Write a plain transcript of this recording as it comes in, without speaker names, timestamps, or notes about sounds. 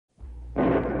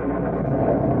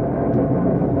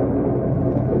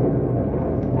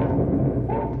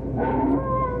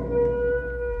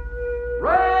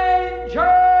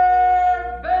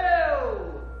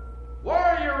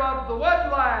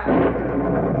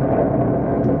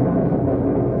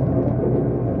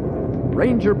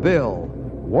Ranger Bill,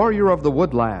 warrior of the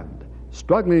woodland,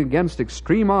 struggling against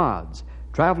extreme odds,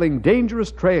 traveling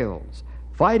dangerous trails,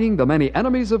 fighting the many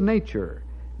enemies of nature.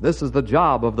 This is the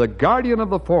job of the guardian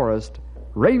of the forest,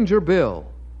 Ranger Bill.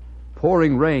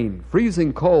 Pouring rain,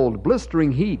 freezing cold,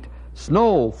 blistering heat,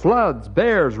 snow, floods,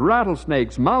 bears,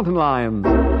 rattlesnakes, mountain lions.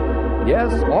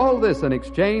 Yes, all this in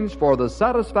exchange for the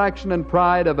satisfaction and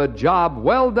pride of a job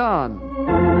well done.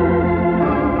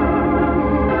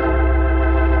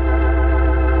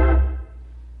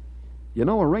 You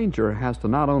know, a ranger has to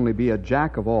not only be a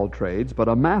jack of all trades, but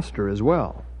a master as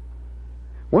well.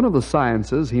 One of the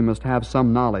sciences he must have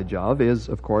some knowledge of is,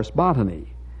 of course, botany.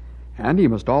 And he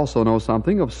must also know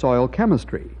something of soil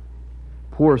chemistry.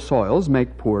 Poor soils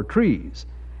make poor trees,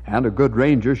 and a good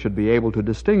ranger should be able to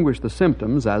distinguish the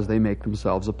symptoms as they make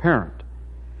themselves apparent.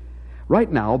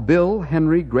 Right now, Bill,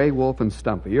 Henry, Gray Wolf, and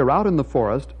Stumpy are out in the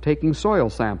forest taking soil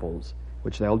samples,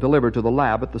 which they'll deliver to the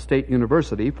lab at the State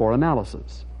University for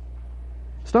analysis.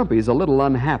 Stumpy's a little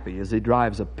unhappy as he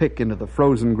drives a pick into the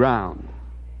frozen ground.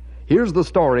 Here's the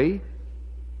story,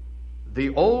 The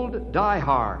Old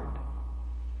Diehard.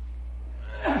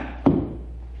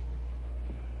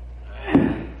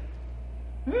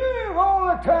 Of all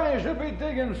the times to be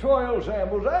digging soil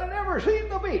samples, I never seen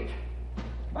the beat.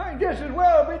 Might just as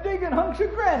well be digging hunks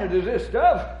of granite as this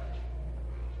stuff.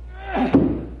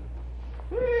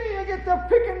 You get the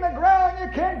pick in the ground, you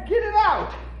can't get it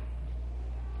out.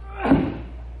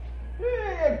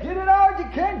 You get it out, you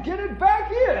can't get it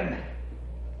back in.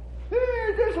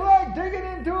 Just like digging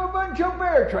into a bunch of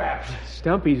bear traps.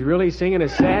 Stumpy's really singing a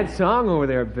sad song over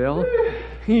there, Bill.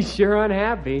 He's sure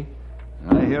unhappy.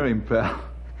 I hear him, pal.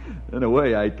 In a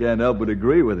way, I can't help but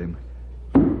agree with him.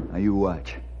 Now, you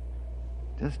watch.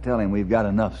 Just tell him we've got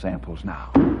enough samples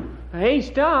now. Hey,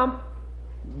 Stump.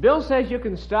 Bill says you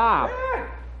can stop.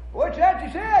 What's that you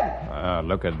said?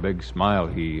 Look at big smile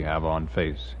he have on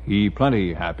face. He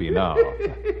plenty happy now.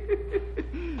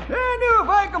 I knew if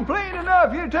I complained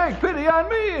enough, you'd take pity on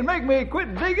me and make me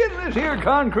quit digging this here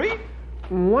concrete.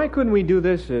 Why couldn't we do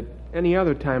this at any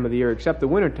other time of the year except the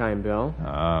wintertime, Bill?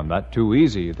 Not too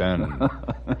easy, then.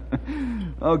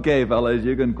 Okay, fellas,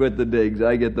 you can quit the digs.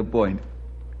 I get the point.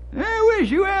 I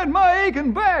wish you had my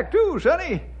aching back, too,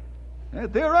 Sonny.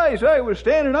 That there ice I was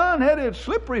standing on had its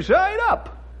slippery side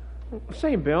up.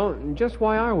 Say, Bill, just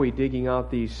why are we digging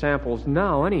out these samples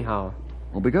now, anyhow?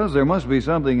 Well, because there must be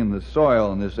something in the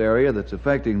soil in this area that's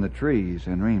affecting the trees,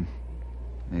 Henry.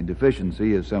 A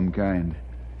deficiency of some kind.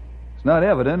 It's not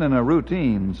evident in a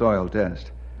routine soil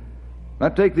test. I'll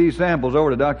take these samples over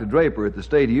to Dr. Draper at the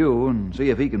State U and see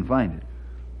if he can find it.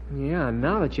 Yeah,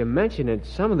 now that you mention it,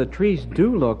 some of the trees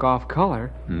do look off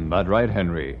color. That right,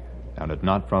 Henry. And it's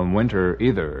not from winter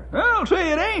either. I'll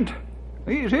say it ain't.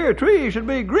 These here trees should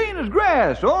be green as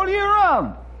grass all year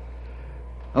round.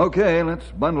 Okay,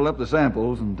 let's bundle up the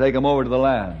samples and take them over to the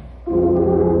lab.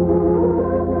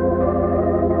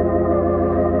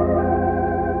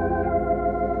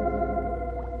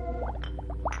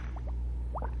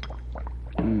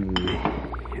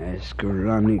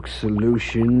 Ascoronic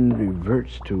solution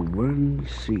reverts to 1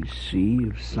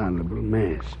 cc of soluble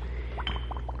mass.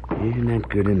 Not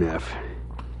good enough.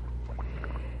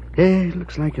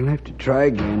 Looks like I'll have to try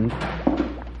again.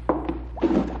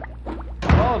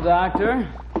 Oh, Doctor.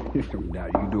 Now,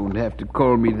 you don't have to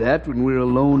call me that when we're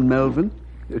alone, Melvin.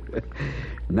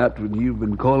 Not when you've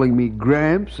been calling me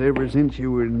Gramps ever since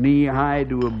you were knee-high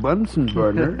to a Bunsen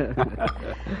burner.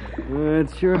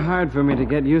 It's sure hard for me to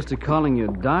get used to calling you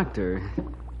Doctor.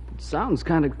 It sounds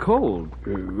kind of cold.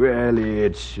 Well,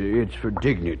 it's for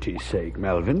dignity's sake,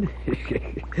 Melvin.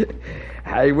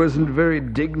 I wasn't very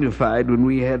dignified when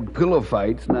we had pillow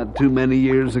fights not too many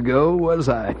years ago, was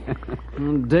I?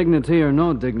 Well, dignity or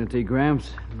no dignity,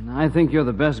 Gramps, I think you're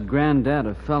the best granddad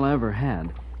a fella ever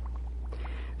had.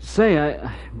 Say,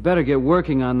 I better get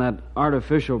working on that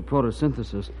artificial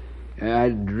photosynthesis.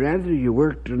 I'd rather you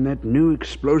worked on that new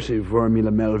explosive formula,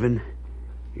 Melvin.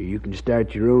 You can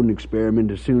start your own experiment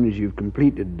as soon as you've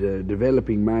completed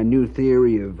developing my new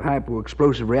theory of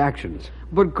hypo-explosive reactions.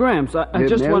 But, Gramps, I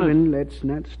just want to... Melvin, let's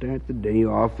not start the day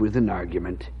off with an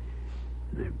argument.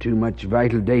 I have too much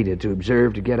vital data to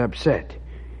observe to get upset.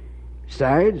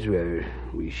 Besides,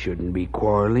 we shouldn't be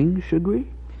quarreling, should we?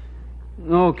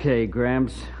 Okay,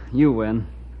 Gramps, you win.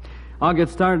 I'll get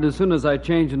started as soon as I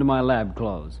change into my lab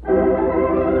clothes.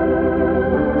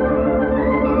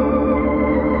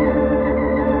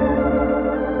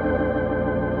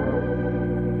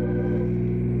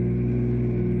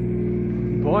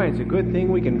 Boy, it's a good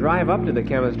thing we can drive up to the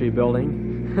chemistry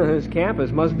building. This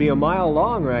campus must be a mile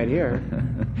long right here.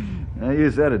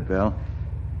 You said it, pal.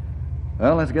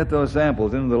 Well, let's get those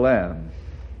samples into the lab.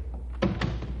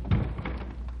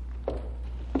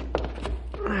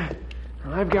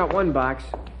 I've got one box.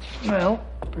 Well,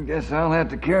 I guess I'll have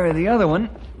to carry the other one,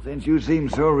 since you seem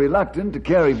so reluctant to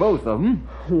carry both of them.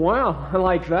 Well, I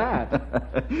like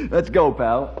that. Let's go,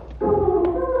 pal.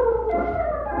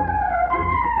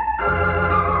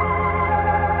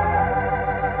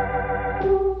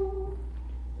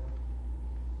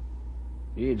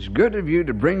 It's good of you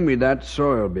to bring me that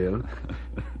soil, Bill.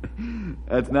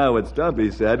 That's not what Stumpy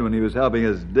said when he was helping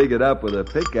us dig it up with a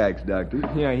pickaxe, Doctor.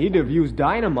 Yeah, he'd have used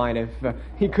dynamite if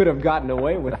he could have gotten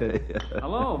away with it.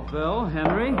 Hello, Bill,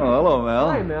 Henry. Oh, hello, Mel.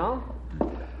 Hi, Mel.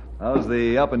 How's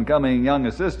the up-and-coming young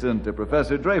assistant to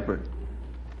Professor Draper?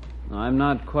 I'm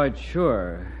not quite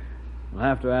sure. I'll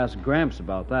have to ask Gramps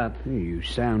about that. You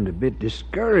sound a bit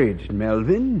discouraged,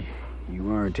 Melvin.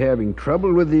 You aren't having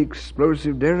trouble with the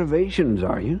explosive derivations,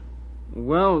 are you?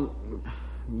 Well,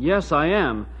 yes, I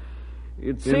am.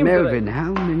 It seems Melvin,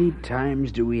 how many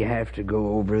times do we have to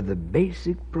go over the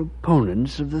basic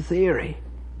proponents of the theory?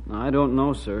 I don't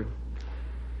know, sir.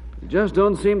 It just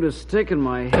don't seem to stick in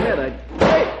my head.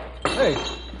 Hey,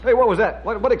 what was that?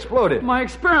 What exploded? My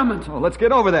experiment! Oh, let's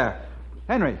get over there.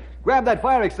 Henry, grab that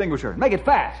fire extinguisher. Make it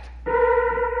fast.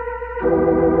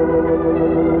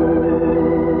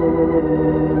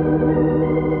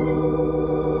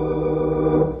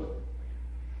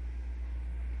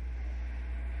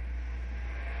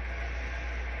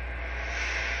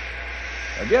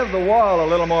 Give the wall a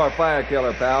little more fire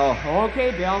killer, pal.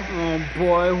 Okay, Bill. Oh,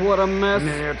 boy, what a mess.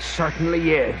 It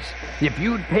certainly is. If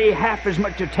you'd pay half as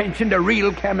much attention to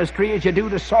real chemistry as you do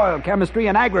to soil chemistry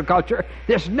and agriculture,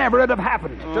 this never would have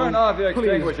happened. Turn off your Please,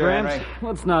 extinguisher, Gramps, Henry.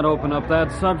 let's not open up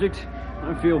that subject.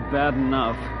 I feel bad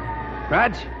enough.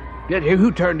 Raj,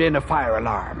 who turned in a fire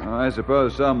alarm? I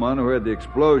suppose someone who heard the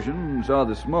explosion and saw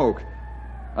the smoke.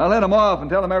 I'll let him off and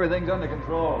tell him everything's under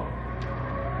control.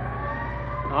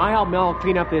 I'll help Mel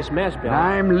clean up this mess, Bill.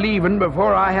 I'm leaving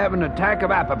before I have an attack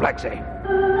of apoplexy.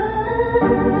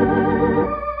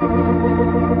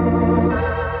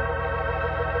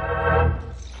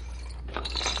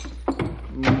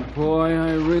 Boy,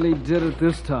 I really did it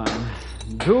this time.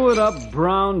 Do it up,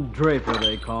 Brown Draper,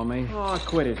 they call me. Oh,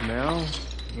 quit it, Mel.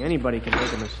 Anybody can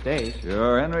make a mistake.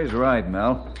 Sure, Henry's right,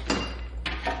 Mel.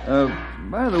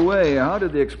 By the way, how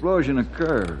did the explosion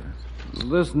occur?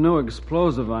 This new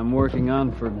explosive I'm working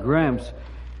on for Gramps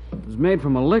is made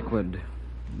from a liquid.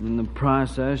 In the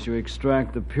process, you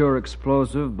extract the pure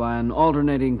explosive by an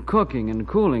alternating cooking and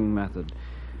cooling method.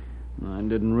 I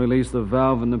didn't release the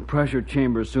valve in the pressure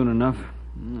chamber soon enough.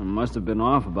 I must have been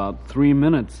off about 3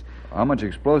 minutes. How much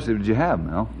explosive did you have,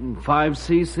 Mel? 5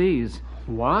 cc's.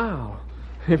 Wow.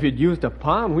 If you'd used a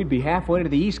pound, we'd be halfway to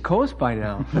the East Coast by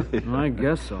now. I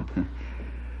guess so.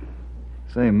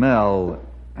 Say, Mel,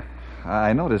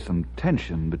 I noticed some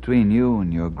tension between you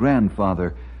and your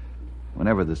grandfather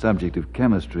whenever the subject of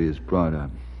chemistry is brought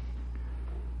up.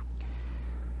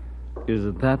 Is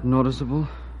it that noticeable?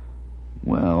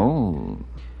 Well,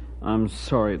 I'm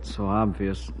sorry it's so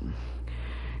obvious.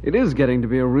 It is getting to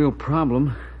be a real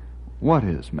problem. what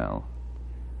is, Mel?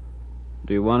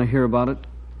 Do you want to hear about it?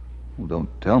 Well,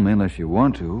 don't tell me unless you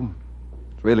want to.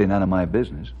 It's really none of my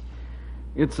business.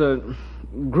 It's a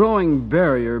growing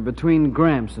barrier between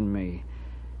Gramps and me.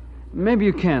 Maybe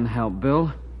you can help,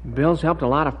 Bill. Bill's helped a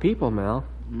lot of people, Mel.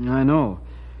 I know.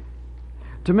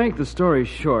 To make the story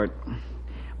short,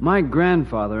 my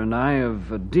grandfather and I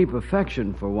have a deep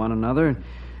affection for one another.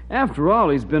 After all,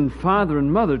 he's been father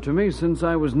and mother to me since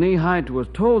I was knee-high to a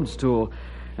toadstool.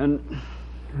 And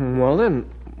Well, then,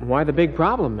 why the big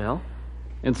problem, Mel?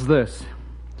 it's this.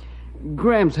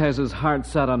 Gramps has his heart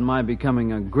set on my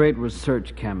becoming a great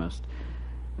research chemist.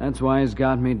 That's why he's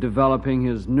got me developing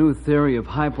his new theory of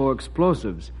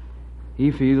hypoexplosives. He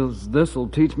feels this'll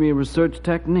teach me research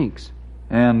techniques.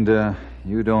 And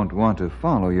you don't want to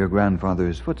follow your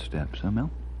grandfather's footsteps, huh,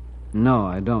 Mel? No,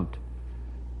 I don't.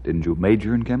 Didn't you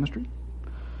major in chemistry?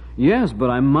 Yes, but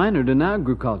I minored in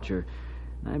agriculture.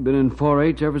 I've been in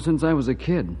 4-H ever since I was a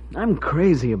kid. I'm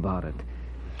crazy about it.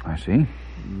 I see.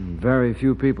 Very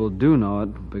few people do know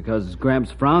it because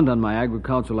Gramps frowned on my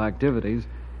agricultural activities.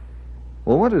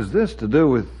 Well, what has this to do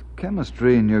with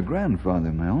chemistry and your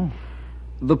grandfather, Mel?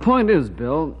 The point is,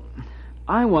 Bill,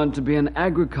 I want to be an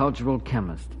agricultural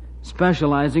chemist,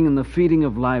 specializing in the feeding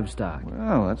of livestock.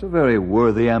 Well, that's a very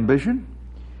worthy ambition.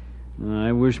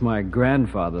 I wish my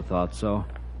grandfather thought so.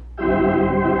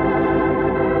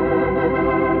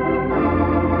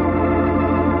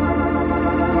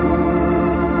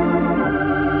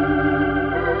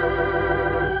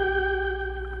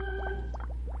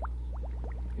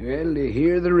 Well, to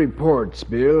hear the reports,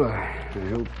 Bill. I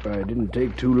hope I didn't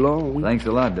take too long. Thanks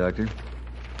a lot, Doctor.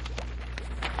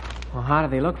 Well, how do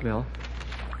they look, Bill?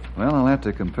 Well, I'll have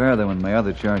to compare them with my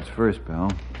other charts first,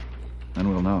 pal. Then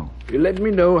we'll know. You let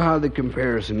me know how the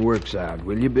comparison works out,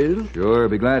 will you, Bill? Sure,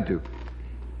 be glad to.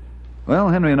 Well,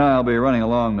 Henry and I'll be running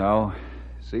along now.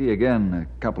 See you again in a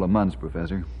couple of months,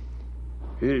 Professor.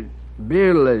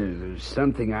 Bill, there's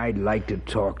something I'd like to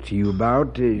talk to you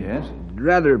about. Yes?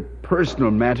 Rather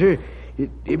personal matter.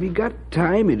 If you got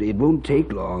time, it won't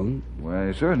take long.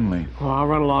 Why, certainly. Oh, I'll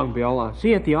run along, Bill. I'll see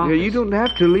you at the office. You don't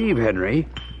have to leave, Henry.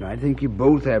 I think you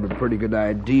both have a pretty good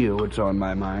idea what's on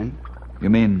my mind. You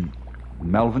mean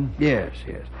Melvin? Yes.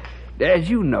 As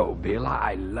you know, Bill,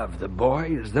 I love the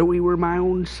boy as though he were my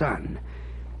own son.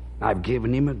 I've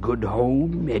given him a good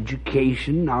home,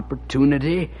 education,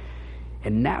 opportunity,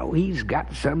 and now he's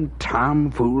got some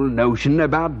tomfool notion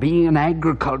about being an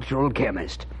agricultural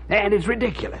chemist. And it's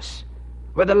ridiculous.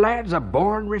 Well, the lad's a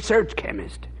born research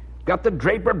chemist. Got the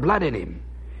Draper blood in him.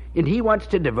 And he wants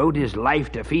to devote his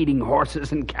life to feeding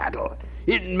horses and cattle,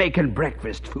 and making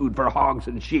breakfast food for hogs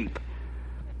and sheep.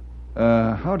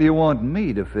 How do you want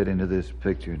me to fit into this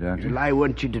picture, Doctor? Well, I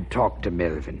want you to talk to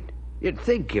Melvin.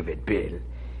 Think of it, Bill.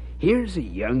 Here's a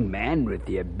young man with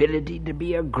the ability to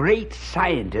be a great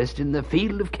scientist in the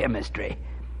field of chemistry.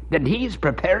 And he's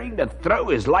preparing to throw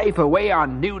his life away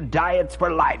on new diets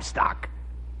for livestock.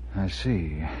 I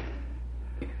see.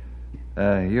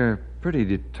 You're pretty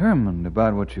determined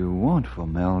about what you want for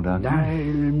Mel, Doctor. I'll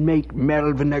make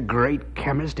Melvin a great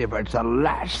chemist if it's the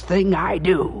last thing I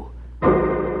do.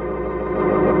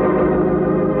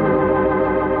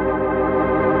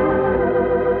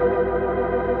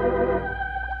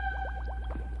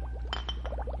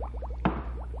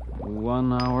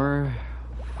 One hour,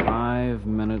 5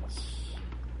 minutes,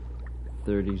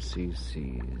 30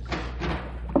 cc's.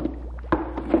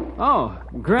 Oh,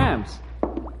 Gramps.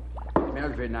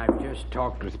 Melvin, I've just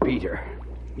talked with Peter.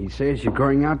 He says you're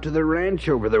going out to the ranch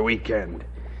over the weekend.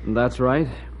 That's right.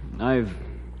 I've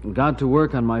got to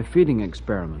work on my feeding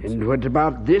experiments. And what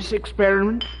about this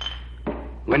experiment?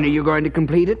 When are you going to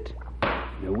complete it?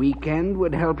 The weekend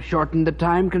would help shorten the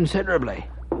time considerably.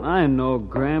 I know,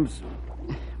 Gramps.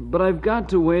 But I've got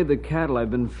to weigh the cattle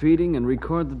I've been feeding and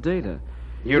record the data.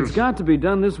 It's got to be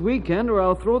done this weekend or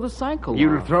I'll throw the cycle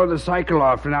You'll off. throw the cycle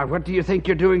off. Now, what do you think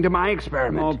you're doing to my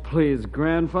experiment? Oh, please,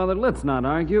 Grandfather, let's not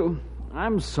argue.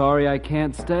 I'm sorry I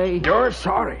can't stay. You're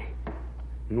sorry.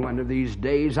 And one of these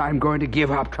days, I'm going to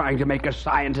give up trying to make a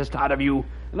scientist out of you.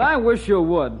 And I wish you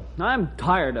would. I'm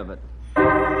tired of it.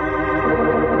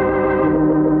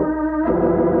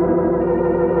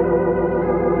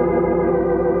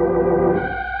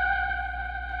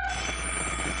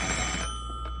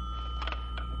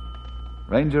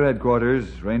 Ranger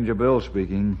Headquarters, Ranger Bill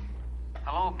speaking.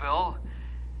 Hello, Bill.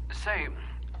 Say,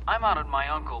 I'm out at my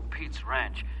Uncle Pete's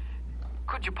ranch.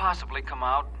 Could you possibly come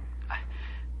out?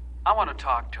 I want to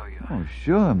talk to you. Oh,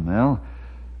 sure, Mel.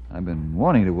 I've been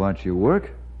wanting to watch you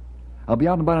work. I'll be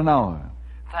out in about an hour.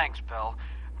 Thanks, Bill.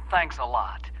 Thanks a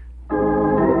lot.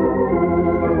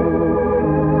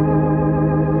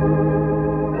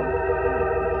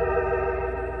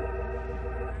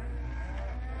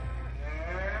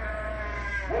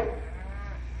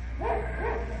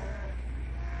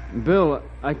 Bill,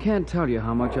 I can't tell you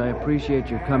how much I appreciate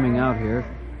your coming out here.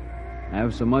 I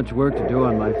have so much work to do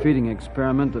on my feeding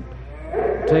experiment that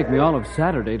it'll take me all of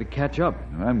Saturday to catch up.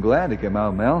 I'm glad to come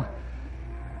out, Mel.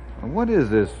 What is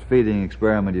this feeding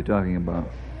experiment you're talking about?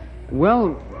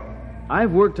 Well,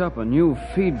 I've worked up a new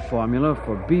feed formula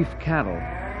for beef cattle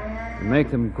to make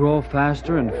them grow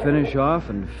faster and finish off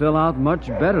and fill out much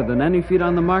better than any feed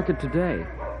on the market today.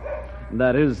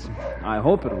 That is, I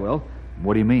hope it will.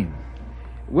 What do you mean?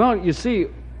 Well, you see,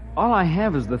 all I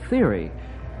have is the theory.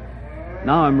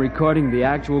 Now I'm recording the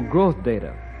actual growth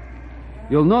data.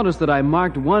 You'll notice that I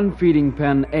marked one feeding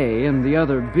pen A and the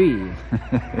other B.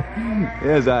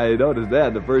 Yes, I noticed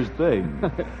that the first thing.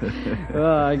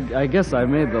 I guess I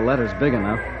made the letters big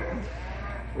enough.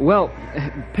 Well,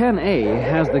 pen A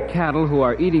has the cattle who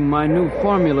are eating my new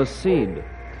formula seed.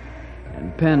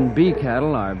 And pen B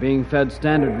cattle are being fed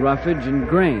standard roughage and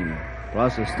grain,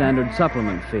 plus a standard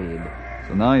supplement feed.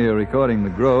 So now you're recording the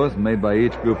growth made by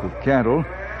each group of cattle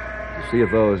to see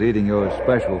if those eating your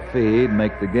special feed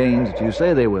make the gains that you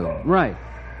say they will. Right.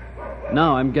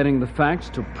 Now I'm getting the facts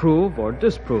to prove or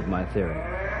disprove my theory.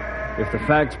 If the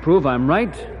facts prove I'm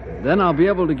right, then I'll be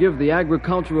able to give the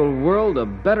agricultural world a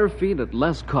better feed at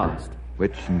less cost.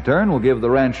 Which in turn will give the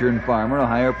rancher and farmer a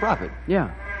higher profit.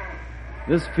 Yeah.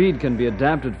 This feed can be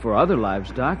adapted for other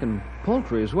livestock and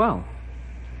poultry as well.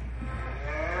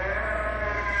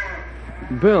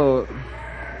 Bill,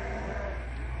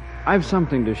 I've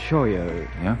something to show you.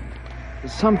 Yeah?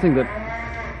 Something that,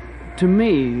 to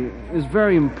me, is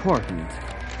very important.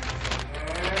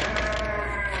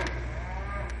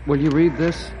 Will you read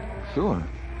this? Sure.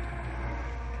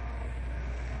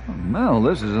 Oh, Mel,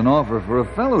 this is an offer for a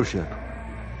fellowship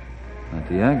at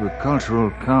the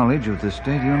Agricultural College of the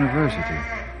State University.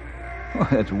 Oh,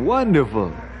 that's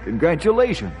wonderful.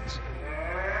 Congratulations.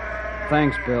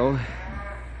 Thanks, Bill.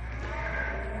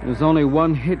 There's only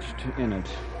one hitch in it.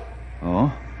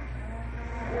 Oh?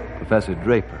 Professor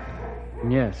Draper.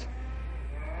 Yes.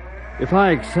 If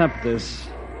I accept this,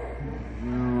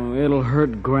 it'll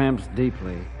hurt Gramps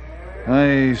deeply.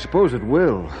 I suppose it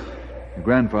will. Your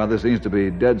grandfather seems to be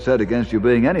dead set against you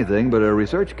being anything but a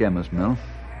research chemist, Mel.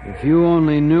 If you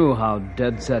only knew how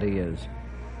dead set he is.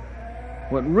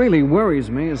 What really worries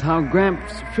me is how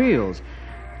Gramps feels.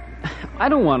 I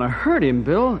don't want to hurt him,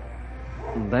 Bill.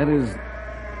 That is,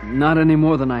 not any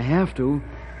more than I have to.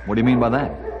 What do you mean by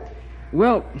that?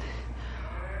 Well,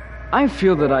 I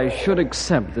feel that I should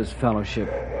accept this fellowship.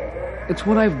 It's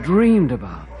what I've dreamed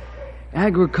about.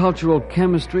 Agricultural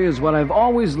chemistry is what I've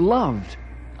always loved.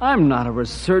 I'm not a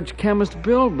research chemist,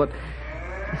 Bill, but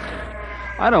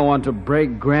I don't want to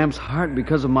break Gramps' heart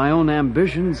because of my own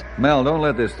ambitions. Mel, don't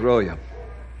let this throw you.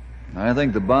 I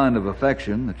think the bond of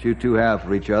affection that you two have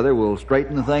for each other will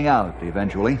straighten the thing out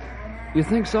eventually. You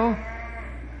think so?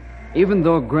 Even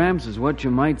though Gramps is what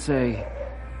you might say,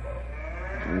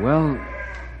 well,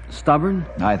 stubborn?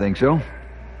 I think so.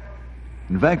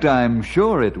 In fact, I'm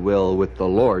sure it will with the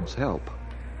Lord's help.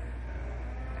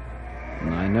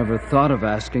 I never thought of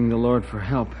asking the Lord for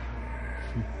help.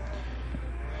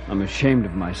 I'm ashamed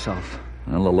of myself.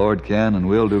 Well, the Lord can and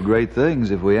will do great things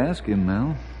if we ask Him,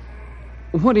 Mel.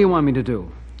 What do you want me to do?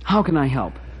 How can I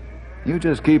help? You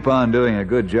just keep on doing a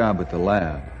good job at the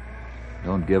lab.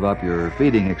 Don't give up your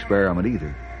feeding experiment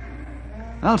either.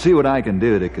 I'll see what I can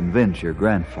do to convince your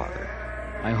grandfather.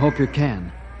 I hope you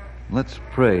can. Let's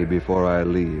pray before I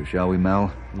leave, shall we,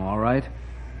 Mel? All right.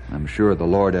 I'm sure the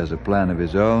Lord has a plan of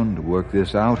His own to work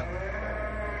this out.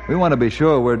 We want to be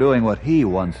sure we're doing what He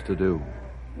wants to do.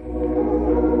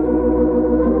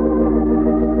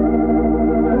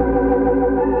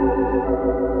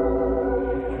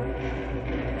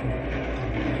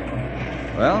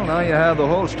 Well, now you have the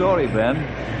whole story, Ben.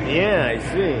 Yeah, I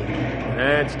see.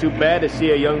 It's too bad to see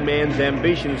a young man's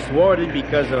ambition thwarted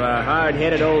because of a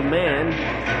hard-headed old man.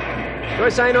 Of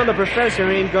course, I know the professor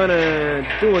ain't gonna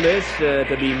do this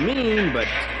to be mean, but,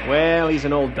 well, he's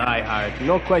an old diehard.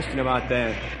 No question about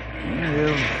that.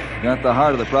 You've got the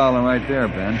heart of the problem right there,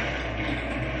 Ben.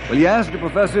 Will you ask the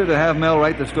professor to have Mel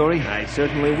write the story? I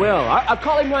certainly will. I'll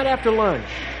call him right after lunch.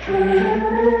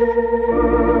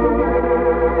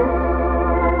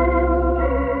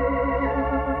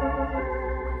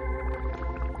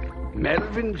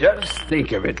 Melvin, just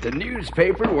think of it. The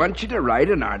newspaper wants you to write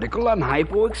an article on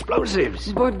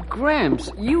hypo-explosives. But,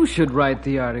 Gramps, you should write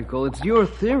the article. It's your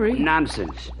theory.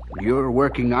 Nonsense. You're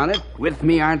working on it with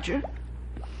me, aren't you?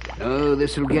 Oh,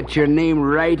 this will get your name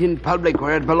right in public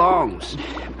where it belongs.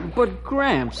 But,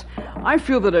 Gramps, I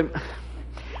feel that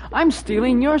I'm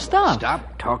stealing your stuff.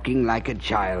 Stop talking like a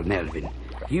child, Melvin.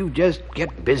 You just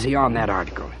get busy on that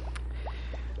article.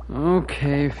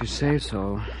 Okay, if you say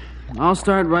so. I'll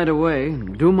start right away.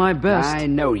 Do my best. I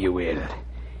know you will.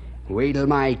 Wait till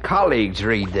my colleagues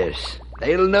read this.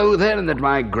 They'll know then that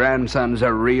my grandson's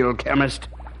a real chemist.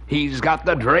 He's got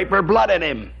the Draper blood in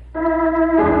him.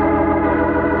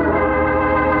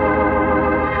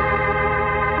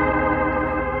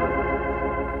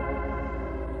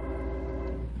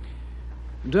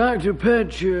 Dr.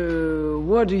 Petch,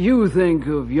 what do you think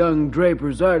of young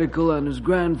Draper's article on his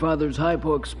grandfather's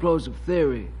hypo-explosive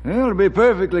theory? Well, to be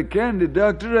perfectly candid,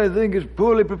 Doctor, I think it's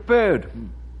poorly prepared.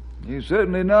 He's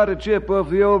certainly not a chip off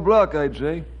the old block, I'd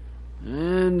say.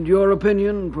 And your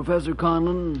opinion, Professor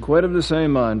Conlon? Quite of the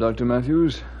same mind, Dr.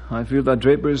 Matthews. I feel that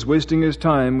Draper is wasting his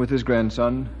time with his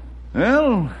grandson.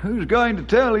 Well, who's going to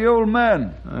tell the old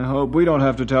man? I hope we don't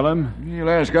have to tell him. He'll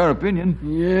ask our opinion.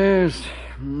 Yes,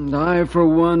 and I, for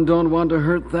one, don't want to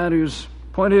hurt Thaddeus.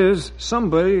 Point is,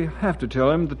 somebody have to tell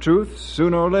him the truth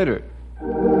sooner or later.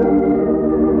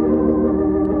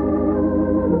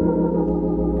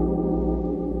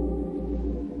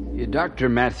 Dr.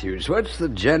 Matthews, what's the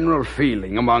general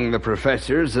feeling among the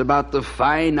professors about the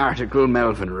fine article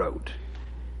Melvin wrote?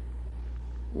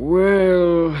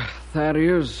 Well,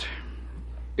 Thaddeus,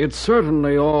 it's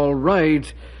certainly all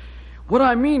right. What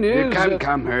I mean is...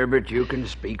 Come, Herbert, you can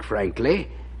speak frankly.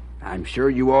 I'm sure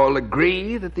you all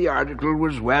agree that the article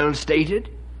was well stated.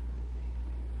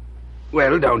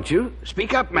 Well, don't you?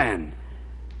 Speak up, man.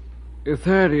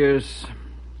 Thaddeus,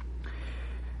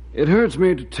 it hurts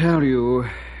me to tell you,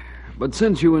 but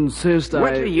since you insist,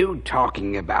 What are you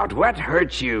talking about? What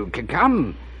hurts you?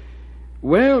 Come.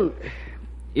 Well,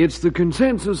 It's the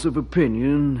consensus of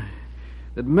opinion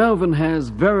that Melvin has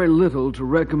very little to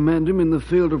recommend him in the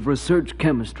field of research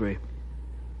chemistry.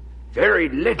 Very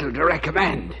little to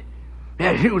recommend?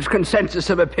 Whose consensus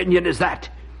of opinion is that?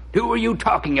 Who are you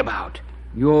talking about?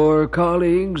 Your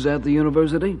colleagues at the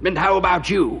university? And how about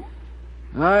you?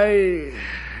 I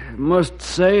must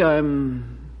say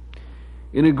I'm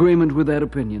in agreement with that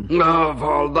opinion. Of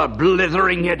all the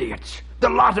blithering idiots. The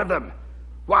lot of them.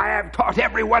 Why, I've taught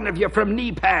every one of you from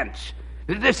knee pants.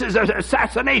 This is an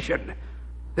assassination.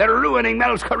 They're ruining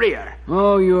Mel's career.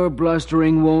 Oh, your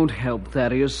blustering won't help,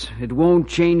 Thaddeus. It won't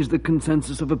change the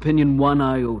consensus of opinion one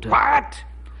iota. What?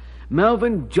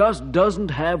 Melvin just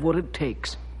doesn't have what it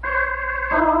takes.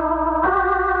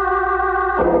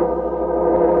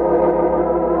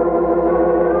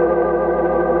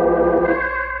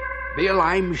 Bill,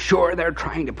 I'm sure they're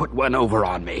trying to put one over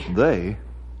on me. They?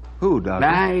 Who, Doctor?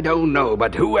 I don't know,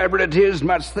 but whoever it is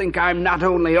must think I'm not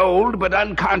only old, but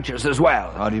unconscious as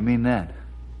well. How do you mean that?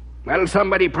 Well,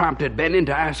 somebody prompted Ben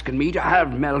into asking me to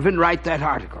have Melvin write that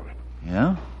article.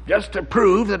 Yeah? Just to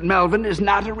prove that Melvin is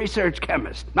not a research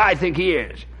chemist. I think he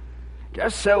is.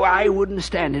 Just so I wouldn't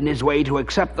stand in his way to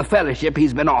accept the fellowship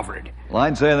he's been offered. Well,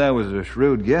 I'd say that was a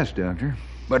shrewd guess, Doctor.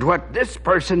 But what this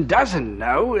person doesn't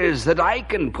know is that I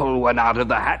can pull one out of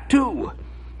the hat, too.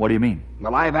 What do you mean?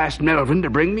 Well, I've asked Melvin to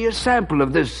bring me a sample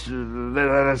of this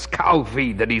cow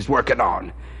feed that he's working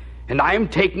on. And I'm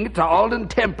taking it to Alden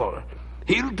Temple.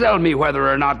 He'll tell me whether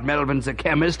or not Melvin's a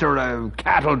chemist or a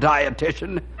cattle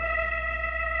dietitian.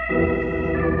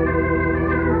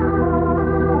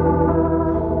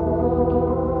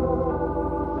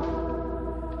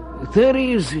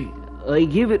 Thaddeus, I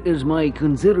give it as my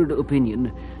considered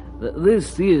opinion that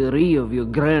this theory of your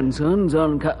grandson's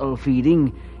on cattle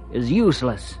feeding is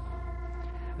useless.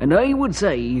 And I would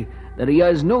say that he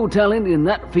has no talent in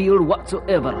that field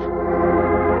whatsoever.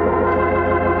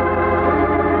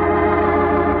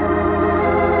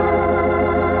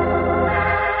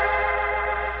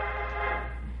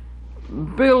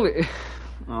 Bill,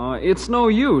 it's no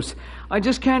use. I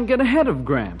just can't get ahead of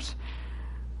Gramps.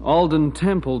 Alden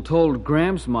Temple told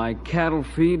Gramps my cattle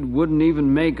feed wouldn't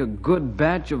even make a good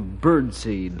batch of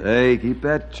birdseed. Hey, keep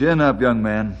that chin up, young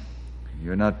man.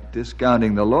 You're not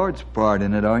discounting the Lord's part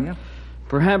in it, are you?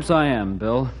 Perhaps I am,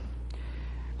 Bill.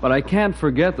 But I can't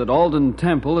forget that Alden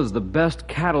Temple is the best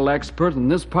cattle expert in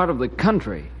this part of the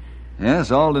country.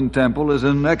 Yes, Alden Temple is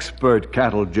an expert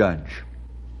cattle judge.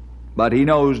 But he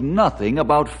knows nothing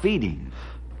about feeding.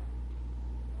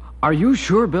 Are you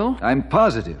sure, Bill? I'm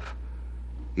positive.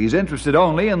 He's interested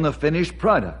only in the finished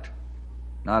product,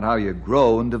 not how you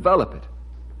grow and develop it.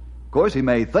 Of course, he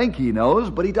may think he knows,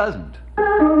 but he doesn't.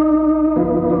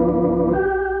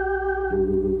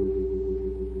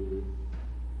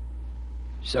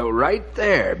 So right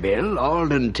there, Bill,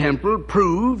 Alden Temple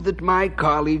proved that my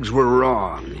colleagues were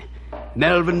wrong.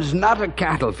 Melvin's not a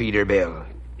cattle feeder, Bill.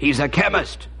 He's a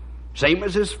chemist, same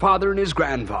as his father and his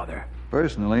grandfather.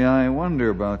 Personally, I wonder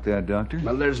about that, Doctor.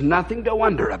 Well, there's nothing to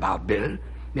wonder about, Bill.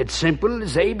 It's simple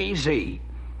as ABC.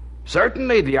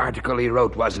 Certainly the article he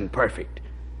wrote wasn't perfect,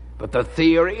 but the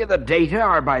theory and the data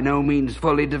are by no means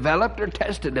fully developed or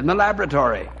tested in the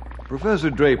laboratory. Professor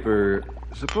Draper,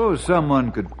 suppose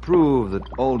someone could prove that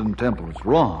Alden Temple is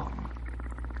wrong,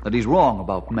 that he's wrong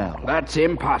about Mel. That's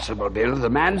impossible, Bill. The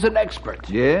man's an expert.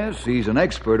 Yes, he's an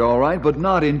expert, all right, but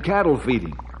not in cattle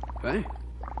feeding. What?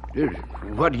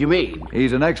 What do you mean?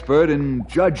 He's an expert in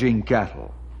judging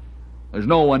cattle. There's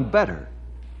no one better.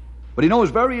 But he knows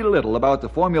very little about the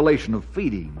formulation of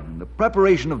feeding and the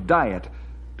preparation of diet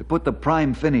to put the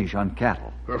prime finish on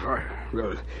cattle.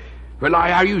 Well,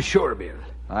 are you sure, Bill?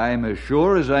 I'm as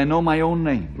sure as I know my own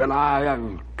name. Well,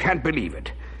 I can't believe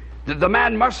it. The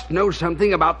man must know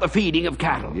something about the feeding of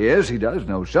cattle. Yes, he does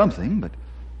know something, but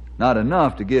not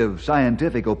enough to give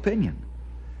scientific opinion.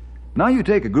 Now you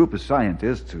take a group of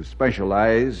scientists who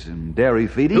specialize in dairy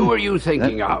feeding. Who are you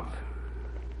thinking of?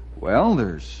 Well,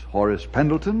 there's Horace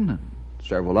Pendleton and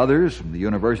several others from the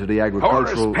University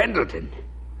Agricultural... Horace Pendleton?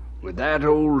 Well, that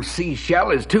old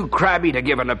seashell is too crabby to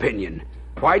give an opinion.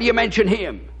 Why do you mention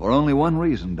him? For only one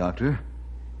reason, Doctor.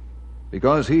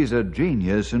 Because he's a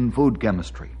genius in food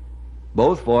chemistry,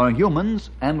 both for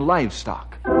humans and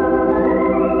livestock.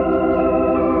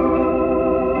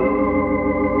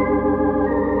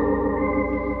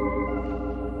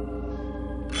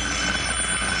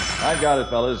 I got it,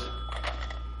 fellas.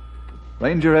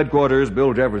 Ranger Headquarters,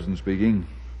 Bill Jefferson speaking.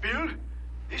 Bill,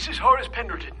 this is Horace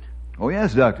Pendleton. Oh,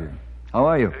 yes, Doctor. How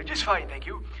are you? Just fine, thank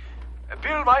you.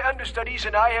 Bill, my understudies,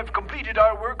 and I have completed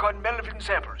our work on Melvin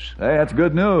samples. Hey, that's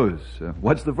good news.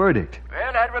 What's the verdict?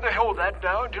 Well, I'd rather hold that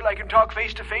now until I can talk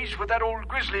face-to-face with that old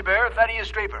grizzly bear, Thaddeus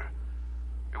Draper.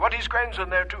 We want his grandson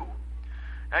there, too.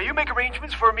 Now, you make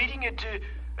arrangements for a meeting at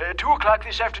 2 o'clock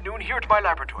this afternoon here at my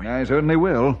laboratory. I certainly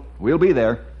will. We'll be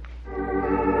there.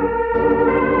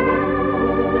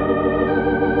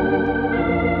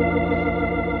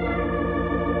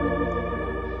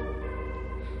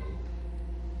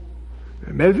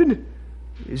 Melvin,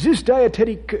 is this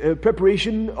dietetic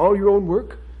preparation all your own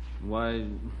work? Why,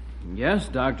 yes,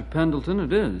 Dr. Pendleton,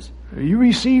 it is. You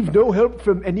received no help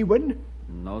from anyone?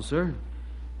 No, sir.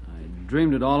 I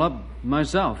dreamed it all up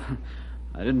myself.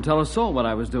 I didn't tell a soul what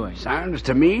I was doing. Sounds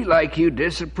to me like you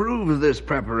disapprove of this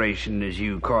preparation, as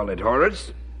you call it,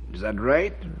 Horace. Is that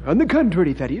right? On the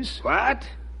contrary, Thaddeus. What?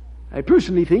 I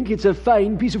personally think it's a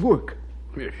fine piece of work.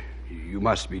 You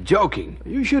must be joking.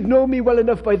 You should know me well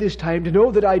enough by this time to know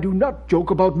that I do not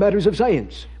joke about matters of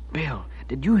science. Bill,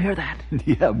 did you hear that?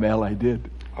 Yeah, Mel, I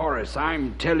did. Horace,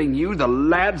 I'm telling you, the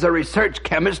lad's a research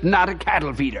chemist, not a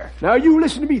cattle feeder. Now, you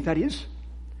listen to me, Thaddeus.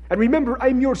 And remember,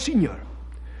 I'm your senior.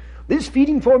 This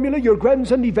feeding formula your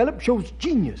grandson developed shows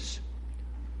genius.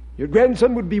 Your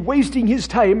grandson would be wasting his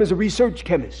time as a research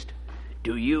chemist.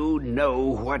 Do you know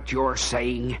what you're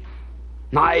saying?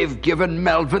 I've given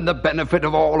Melvin the benefit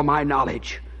of all of my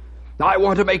knowledge. I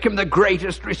want to make him the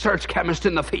greatest research chemist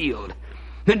in the field.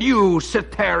 And you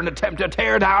sit there and attempt to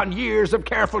tear down years of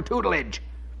careful tutelage.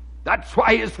 That's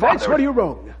why his father... That's where you're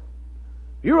wrong.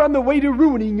 You're on the way to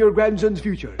ruining your grandson's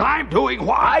future. I'm doing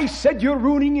what? I said you're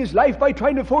ruining his life by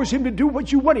trying to force him to do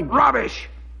what you want him to. Rubbish!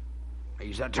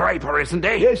 He's a draper, isn't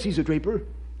he? Yes, he's a draper.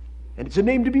 And it's a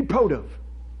name to be proud of.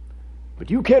 But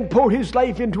you can't pour his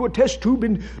life into a test tube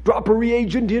and drop a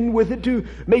reagent in with it to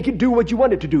make it do what you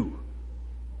want it to do.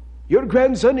 Your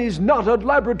grandson is not a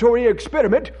laboratory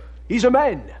experiment. He's a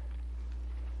man.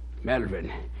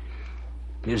 Melvin,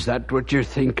 is that what you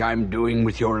think I'm doing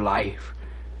with your life?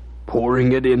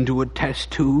 Pouring it into a test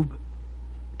tube?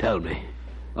 Tell me.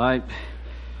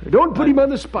 Don't put him on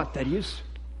the spot, Thaddeus.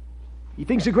 He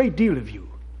thinks a great deal of you.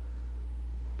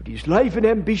 But his life and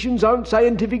ambitions aren't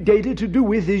scientific data to do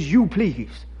with as you please.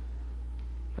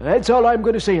 That's all I'm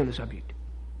going to say on the subject.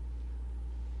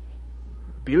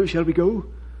 Bill, shall we go?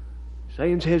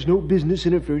 Science has no business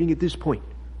interfering at this point.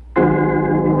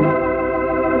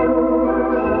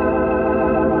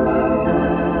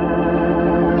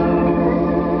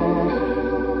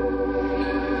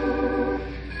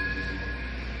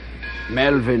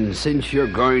 Melvin, since you're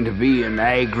going to be an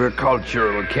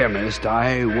agricultural chemist,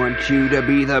 I want you to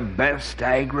be the best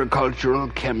agricultural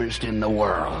chemist in the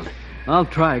world. I'll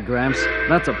try, Gramps.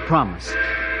 That's a promise.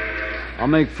 I'll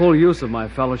make full use of my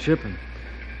fellowship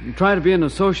and try to be an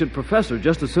associate professor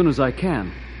just as soon as I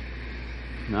can.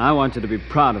 Now, I want you to be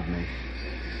proud of me.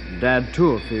 Dad,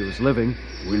 too, if he was living.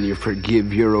 Will you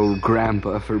forgive your old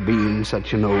grandpa for being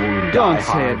such an old Don't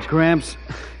diehard? say it, Gramps.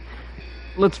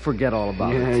 Let's forget all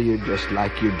about it. Yeah, you're just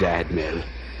like your dad, Mel.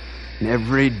 And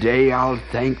every day I'll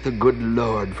thank the good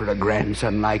Lord for a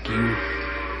grandson like you.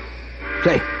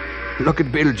 Say, look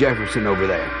at Bill Jefferson over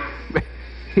there.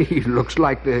 He looks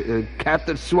like the cat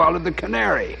that swallowed the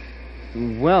canary.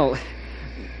 Well,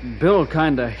 Bill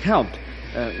kind of helped.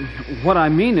 What I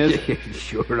mean is...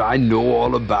 Sure, I know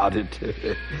all about it.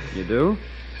 You do?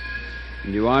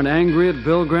 You aren't angry at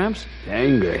Bill, Gramps?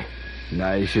 Angry?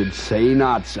 I should say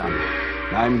not, son.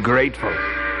 I'm grateful.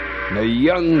 A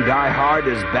young diehard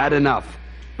is bad enough,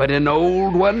 but an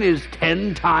old one is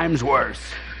 10 times worse.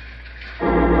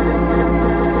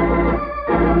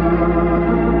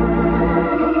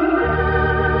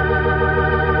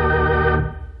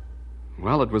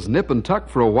 Well, it was nip and tuck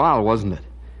for a while, wasn't it?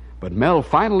 But Mel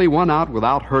finally won out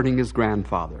without hurting his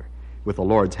grandfather. With the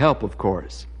Lord's help, of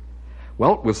course.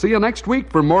 Well, we'll see you next week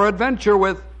for more adventure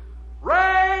with...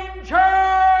 Ranger!